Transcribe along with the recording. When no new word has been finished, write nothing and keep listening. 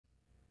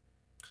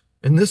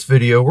In this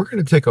video, we're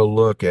going to take a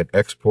look at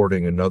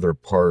exporting another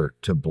part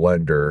to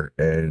Blender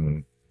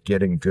and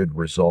getting good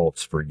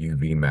results for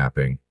UV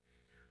mapping.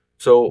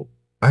 So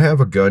I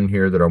have a gun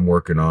here that I'm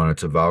working on.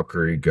 It's a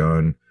Valkyrie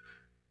gun,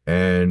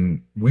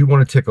 and we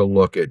want to take a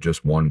look at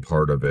just one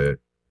part of it.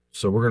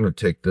 So we're going to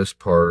take this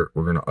part,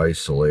 we're going to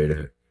isolate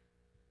it.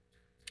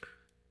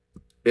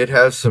 It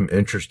has some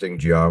interesting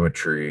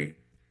geometry,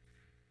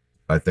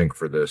 I think,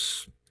 for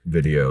this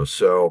video.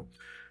 So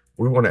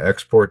we want to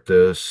export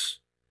this,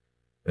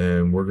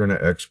 and we're going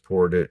to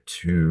export it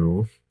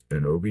to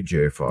an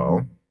OBJ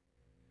file.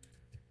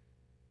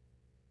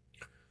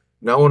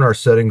 Now when our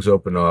settings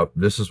open up,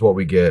 this is what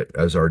we get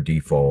as our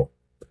default.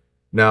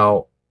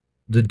 Now,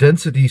 the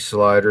density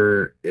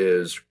slider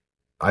is,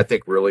 I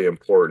think, really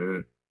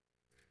important.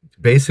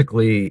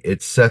 Basically,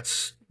 it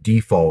sets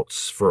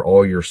defaults for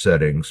all your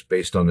settings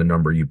based on the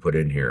number you put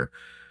in here.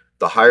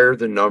 The higher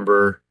the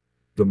number,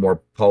 the more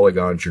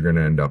polygons you're going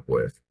to end up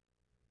with.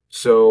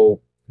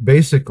 So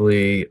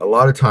basically, a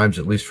lot of times,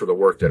 at least for the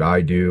work that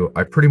I do,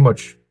 I pretty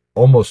much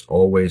almost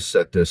always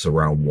set this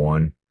around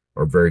 1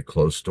 or very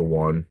close to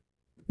 1.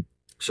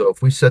 So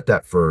if we set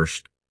that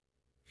first,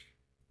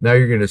 now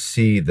you're going to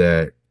see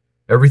that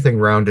everything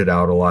rounded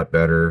out a lot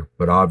better,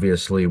 but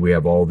obviously we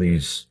have all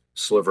these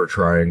sliver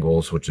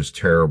triangles, which is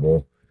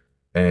terrible,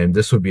 and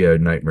this would be a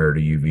nightmare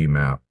to UV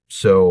map.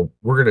 So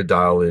we're going to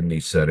dial in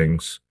these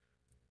settings.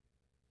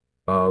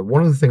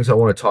 One of the things I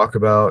want to talk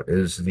about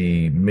is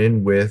the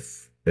min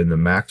width and the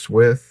max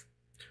width.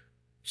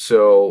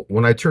 So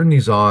when I turn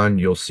these on,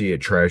 you'll see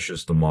it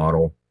trashes the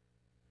model.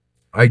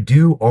 I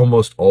do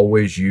almost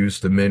always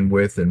use the min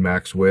width and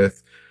max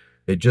width.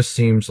 It just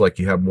seems like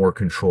you have more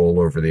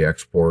control over the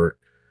export.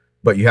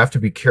 But you have to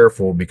be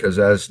careful because,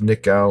 as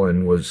Nick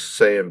Allen was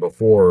saying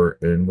before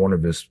in one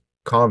of his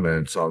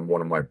comments on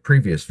one of my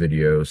previous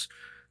videos,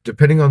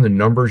 depending on the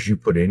numbers you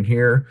put in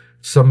here,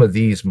 some of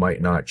these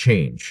might not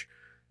change.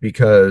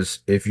 Because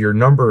if your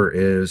number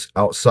is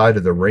outside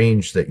of the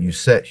range that you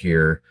set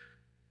here,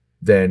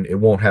 then it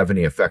won't have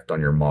any effect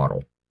on your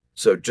model.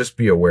 So just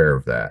be aware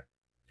of that.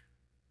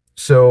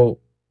 So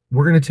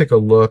we're going to take a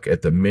look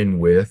at the min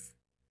width.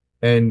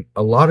 And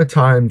a lot of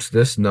times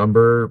this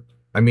number,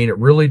 I mean, it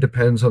really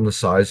depends on the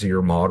size of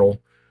your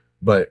model.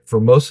 But for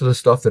most of the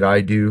stuff that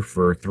I do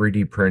for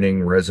 3D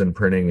printing, resin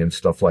printing, and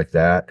stuff like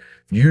that,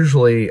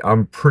 usually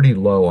I'm pretty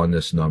low on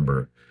this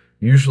number.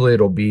 Usually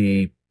it'll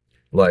be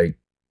like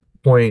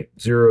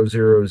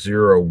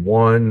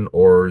 0.0001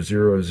 or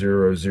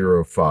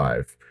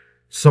 0.0005,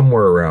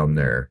 somewhere around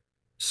there.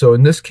 So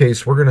in this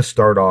case, we're going to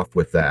start off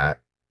with that.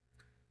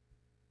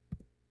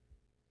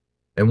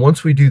 And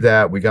once we do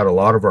that, we got a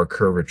lot of our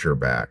curvature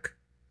back.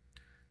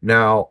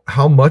 Now,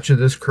 how much of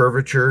this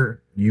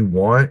curvature you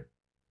want,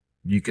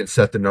 you can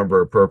set the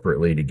number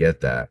appropriately to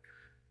get that.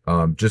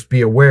 Just be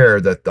aware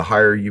that the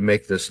higher you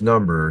make this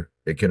number,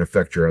 it can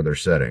affect your other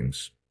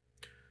settings.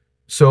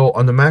 So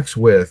on the max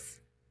width,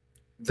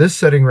 this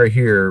setting right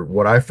here,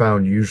 what I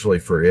found usually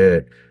for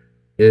it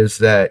is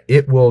that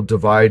it will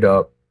divide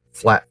up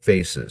flat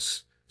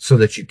faces so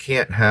that you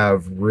can't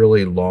have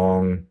really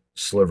long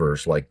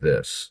slivers like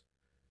this.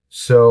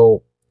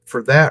 So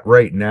for that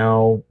right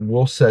now,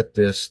 we'll set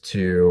this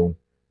to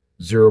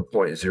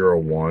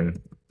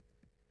 0.01.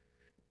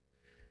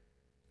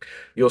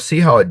 You'll see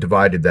how it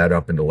divided that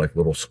up into like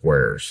little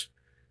squares.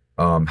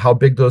 How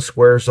big those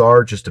squares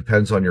are just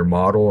depends on your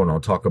model, and I'll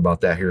talk about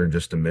that here in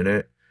just a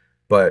minute.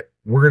 But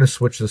we're going to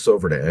switch this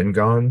over to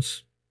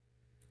n-gons.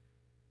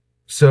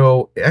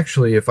 So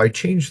actually, if I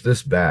change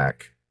this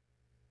back,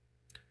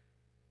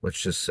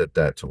 let's just set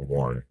that to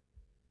 1.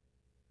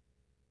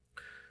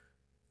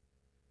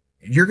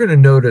 You're going to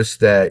notice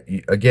that,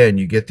 again,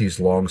 you get these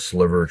long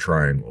sliver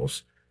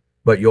triangles.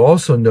 But you'll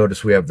also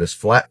notice we have this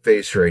flat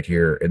face right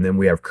here, and then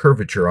we have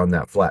curvature on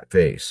that flat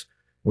face.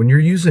 When you're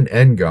using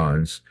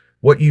n-gons,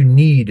 what you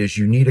need is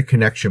you need a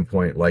connection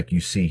point like you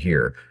see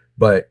here.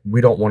 But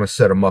we don't want to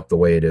set them up the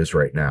way it is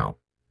right now.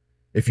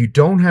 If you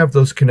don't have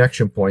those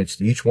connection points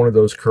to each one of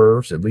those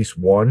curves, at least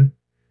one,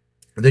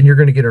 then you're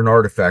going to get an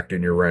artifact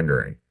in your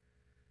rendering.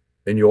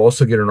 And you'll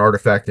also get an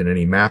artifact in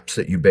any maps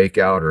that you bake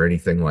out or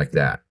anything like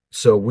that.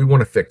 So we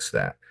want to fix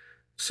that.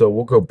 So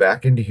we'll go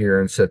back into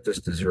here and set this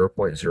to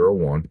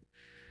 0.01.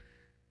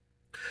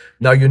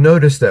 Now you'll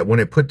notice that when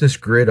it put this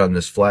grid on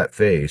this flat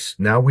face,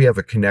 now we have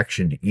a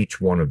connection to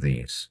each one of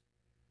these.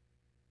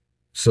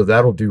 So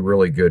that'll do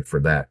really good for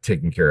that,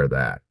 taking care of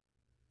that.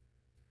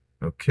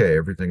 Okay,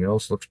 everything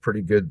else looks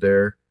pretty good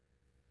there.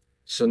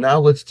 So now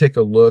let's take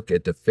a look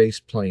at the face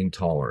plane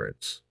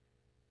tolerance.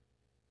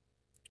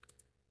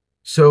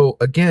 So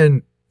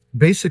again,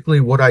 basically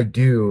what I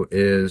do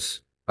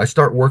is I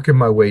start working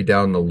my way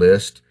down the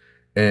list,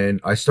 and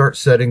I start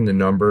setting the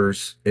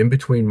numbers in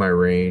between my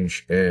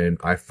range, and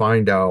I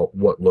find out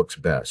what looks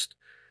best.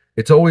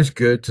 It's always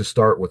good to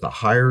start with a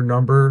higher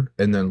number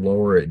and then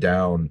lower it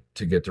down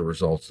to get the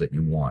results that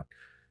you want.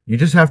 You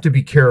just have to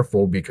be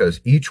careful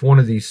because each one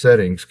of these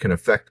settings can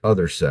affect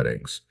other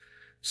settings.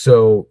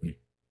 So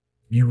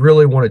you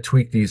really want to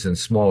tweak these in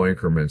small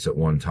increments at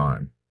one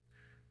time.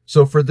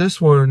 So for this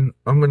one,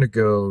 I'm going to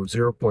go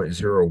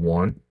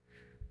 0.01.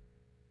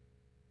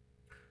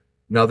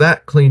 Now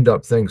that cleaned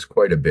up things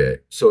quite a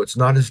bit. So it's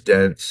not as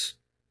dense.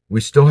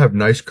 We still have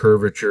nice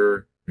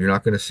curvature. You're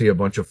not going to see a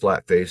bunch of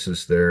flat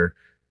faces there.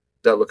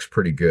 That looks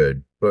pretty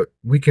good. But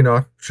we can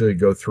actually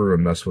go through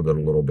and mess with it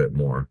a little bit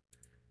more.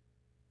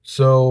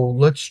 So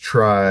let's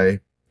try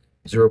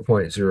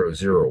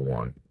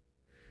 0.001.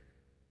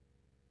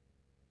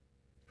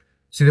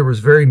 See, there was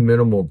very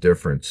minimal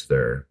difference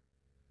there.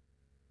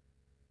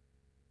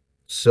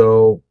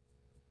 So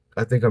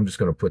I think I'm just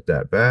going to put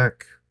that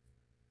back.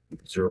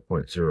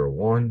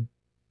 0.01.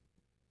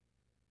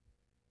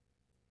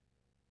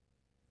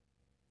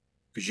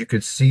 Because you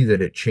could see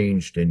that it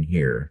changed in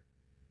here.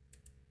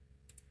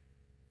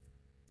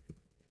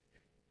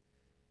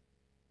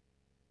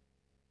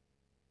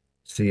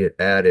 See, it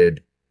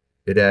added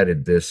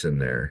this in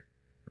there.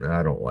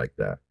 I don't like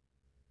that.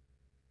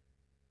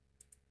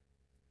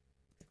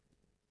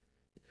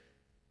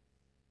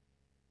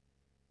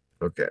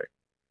 Okay.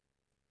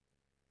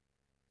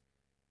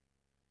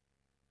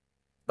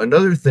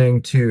 Another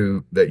thing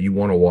too that you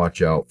want to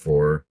watch out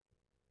for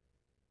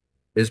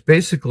is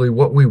basically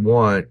what we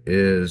want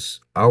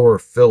is our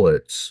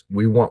fillets.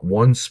 We want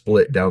one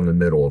split down the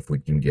middle if we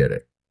can get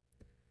it.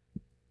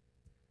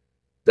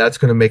 That's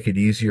going to make it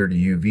easier to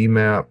UV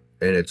map,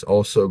 and it's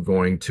also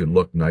going to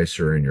look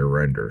nicer in your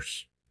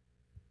renders.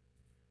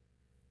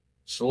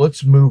 So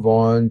let's move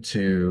on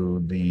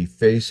to the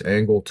face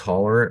angle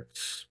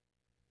tolerance.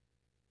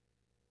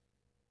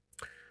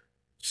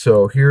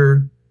 So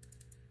here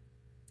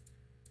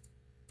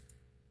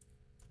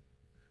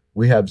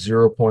we have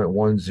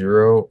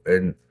 0.10,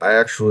 and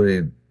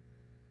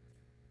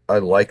I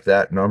like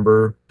that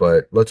number,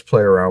 but let's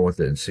play around with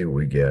it and see what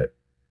we get.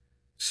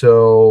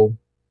 So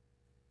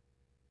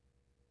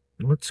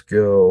let's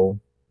go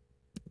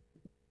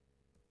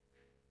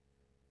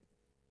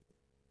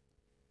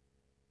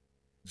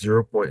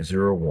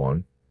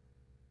 0.01.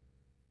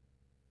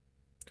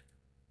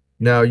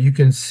 Now you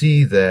can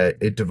see that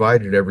it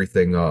divided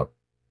everything up,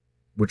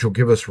 which will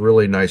give us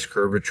really nice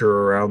curvature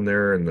around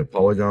there in the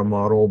polygon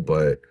model,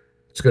 but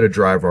it's going to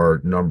drive our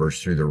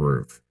numbers through the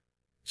roof.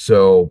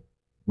 So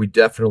we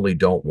definitely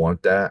don't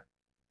want that.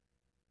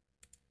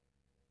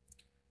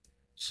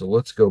 So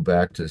let's go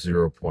back to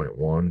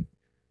 0.1.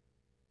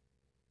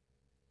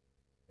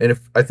 And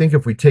I think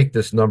if we take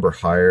this number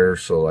higher,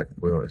 so like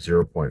we want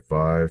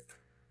 0.5,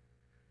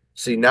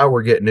 see, now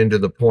we're getting into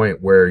the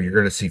point where you're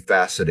going to see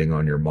faceting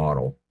on your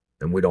model,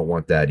 and we don't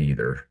want that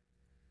either.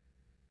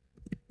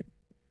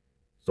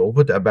 So we'll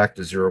put that back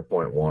to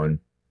 0.1.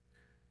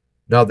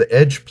 Now the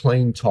edge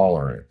plane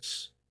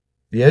tolerance.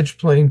 The edge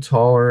plane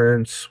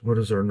tolerance, what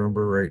is our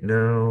number right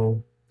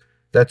now?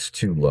 That's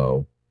too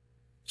low.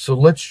 So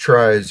let's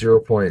try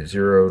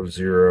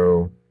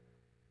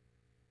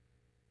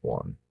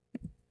 0.001.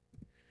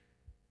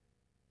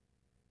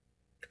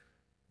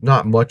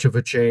 Not much of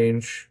a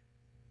change,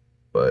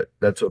 but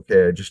that's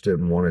okay. I just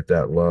didn't want it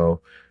that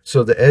low.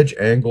 So the edge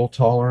angle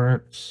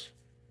tolerance,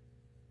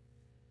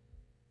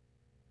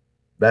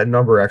 that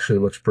number actually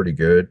looks pretty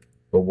good,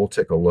 but we'll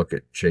take a look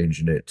at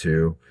changing it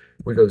too.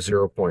 We go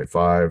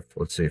 0.5.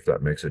 Let's see if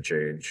that makes a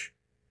change.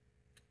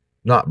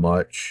 Not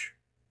much.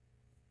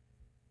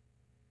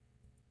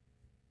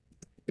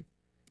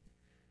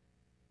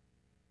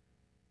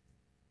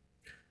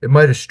 It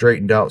might have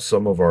straightened out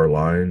some of our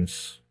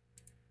lines.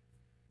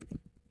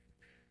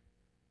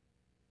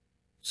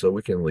 So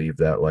we can leave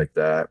that like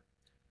that.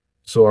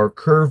 So our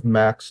curve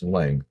max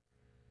length.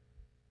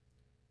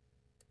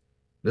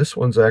 This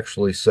one's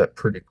actually set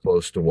pretty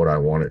close to what I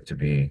want it to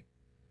be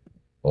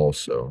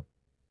also.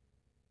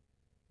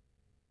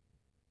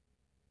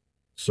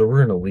 So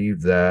we're going to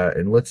leave that,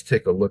 and let's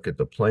take a look at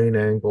the plane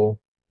angle.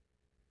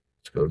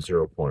 Let's go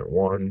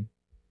 0.1.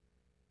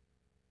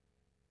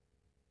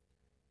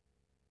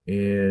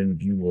 And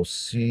you will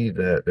see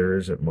that there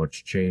isn't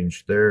much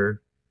change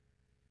there.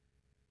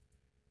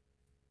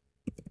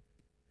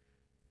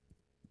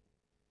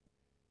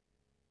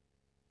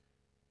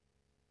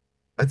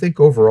 I think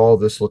overall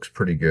this looks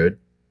pretty good.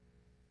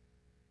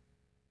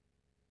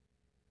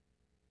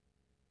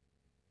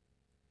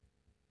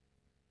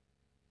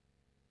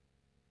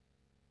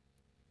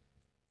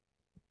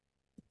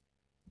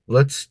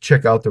 Let's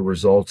check out the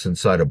results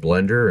inside of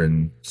Blender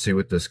and see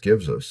what this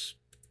gives us.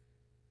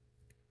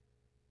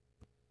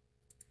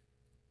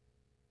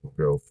 We'll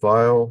go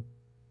File,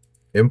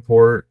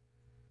 Import,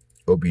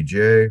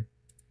 OBJ.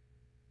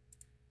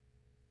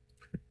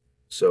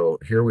 So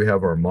here we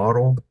have our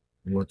model.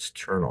 Let's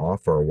turn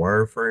off our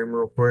wireframe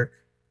real quick.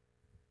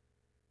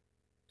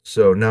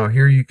 So now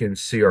here you can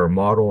see our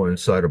model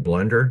inside of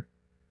Blender.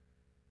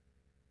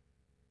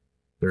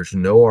 There's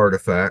no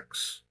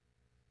artifacts.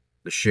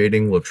 The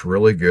shading looks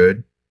really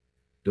good.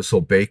 This will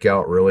bake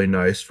out really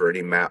nice for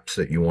any maps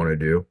that you want to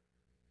do.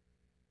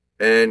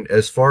 And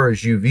as far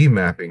as UV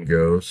mapping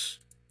goes,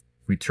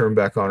 if we turn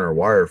back on our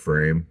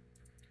wireframe,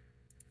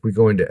 we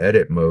go into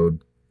edit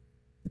mode,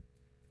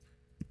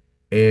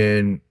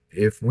 and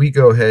if we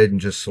go ahead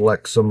and just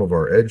select some of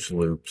our edge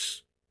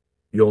loops,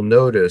 you'll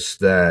notice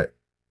that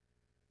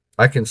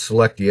I can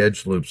select the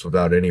edge loops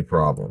without any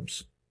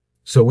problems.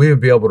 So we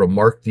would be able to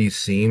mark these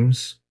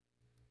seams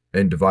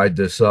and divide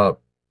this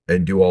up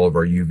and do all of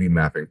our UV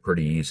mapping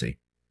pretty easy.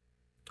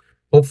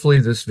 Hopefully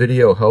this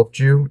video helped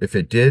you. If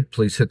it did,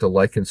 please hit the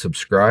like and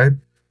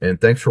subscribe. And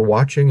thanks for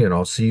watching, and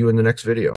I'll see you in the next video.